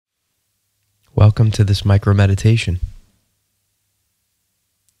Welcome to this micro meditation.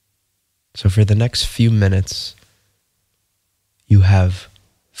 So for the next few minutes, you have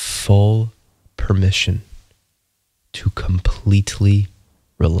full permission to completely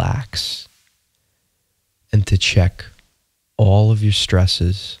relax and to check all of your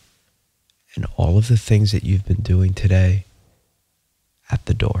stresses and all of the things that you've been doing today at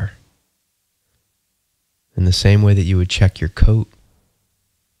the door. In the same way that you would check your coat,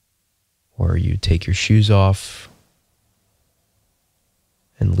 or you take your shoes off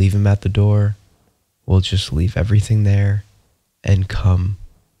and leave them at the door, we'll just leave everything there and come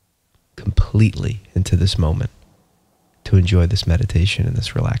completely into this moment to enjoy this meditation and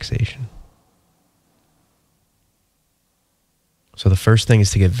this relaxation. So the first thing is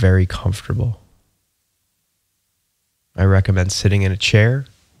to get very comfortable. I recommend sitting in a chair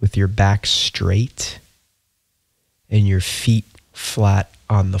with your back straight and your feet flat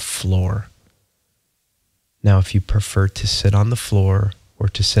on the floor. Now, if you prefer to sit on the floor or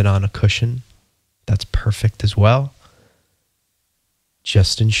to sit on a cushion, that's perfect as well.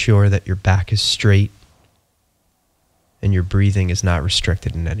 Just ensure that your back is straight and your breathing is not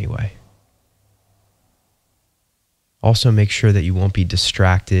restricted in any way. Also, make sure that you won't be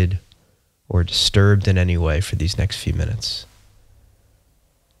distracted or disturbed in any way for these next few minutes.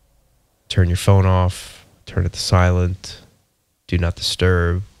 Turn your phone off, turn it to silent, do not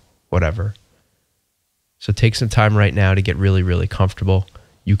disturb, whatever. So take some time right now to get really, really comfortable.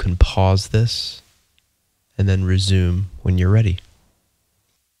 You can pause this and then resume when you're ready.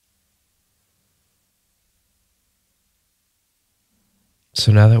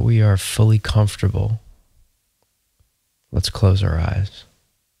 So now that we are fully comfortable, let's close our eyes.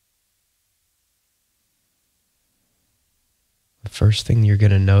 The first thing you're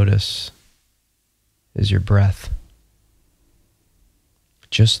going to notice is your breath.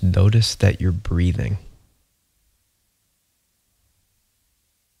 Just notice that you're breathing.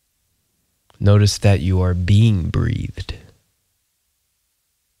 Notice that you are being breathed.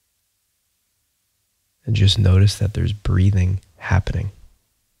 And just notice that there's breathing happening.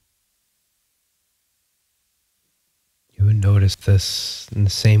 You would notice this in the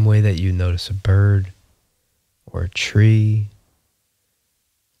same way that you notice a bird or a tree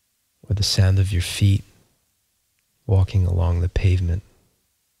or the sound of your feet walking along the pavement.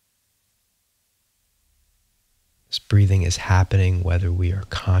 This breathing is happening whether we are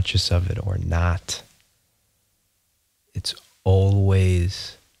conscious of it or not. It's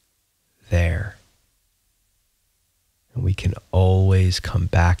always there. And we can always come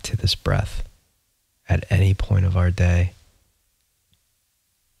back to this breath at any point of our day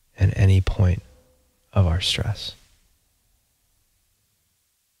and any point of our stress.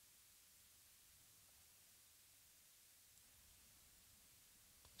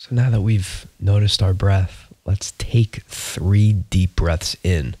 So now that we've noticed our breath, let's take 3 deep breaths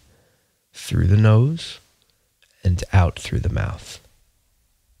in through the nose and out through the mouth.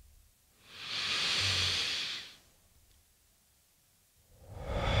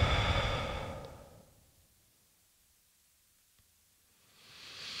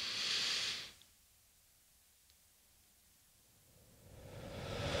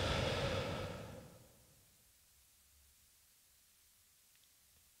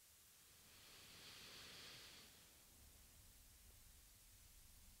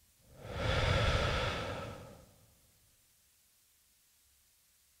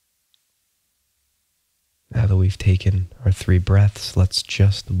 Now that we've taken our 3 breaths, let's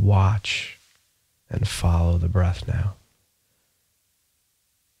just watch and follow the breath now.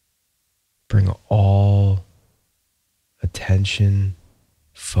 Bring all attention,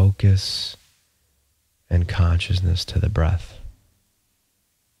 focus, and consciousness to the breath.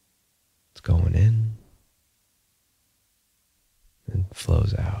 It's going in and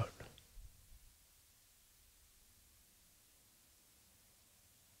flows out.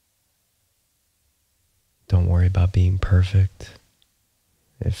 Don't worry about being perfect.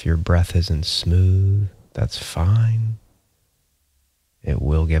 If your breath isn't smooth, that's fine. It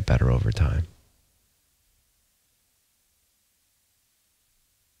will get better over time.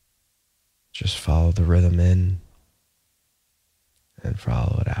 Just follow the rhythm in and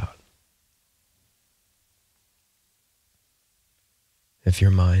follow it out. If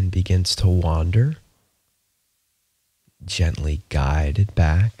your mind begins to wander, gently guide it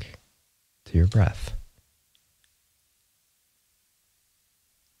back to your breath.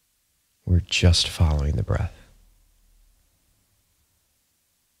 We're just following the breath.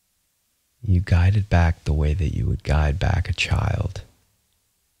 You guide it back the way that you would guide back a child.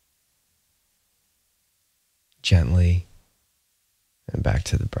 Gently and back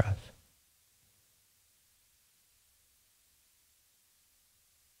to the breath.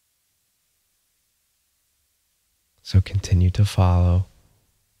 So continue to follow.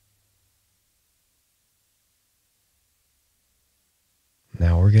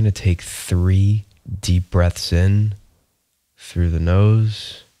 Now we're going to take 3 deep breaths in through the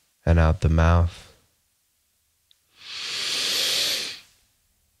nose and out the mouth.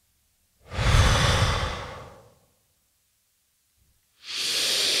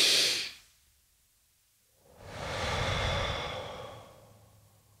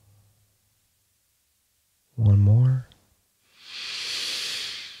 One more.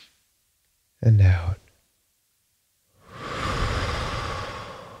 And out.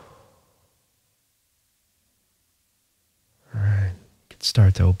 All right. You can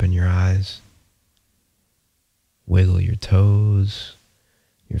start to open your eyes. Wiggle your toes,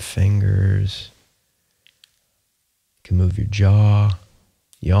 your fingers. You can move your jaw,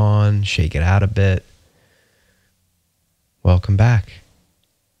 yawn, shake it out a bit. Welcome back.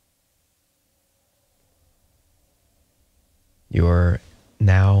 You're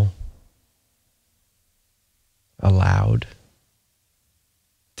now allowed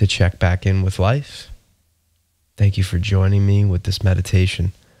to check back in with life. Thank you for joining me with this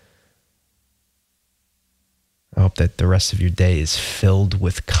meditation. I hope that the rest of your day is filled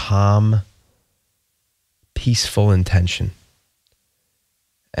with calm, peaceful intention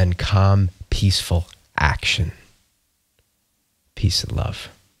and calm, peaceful action. Peace and love.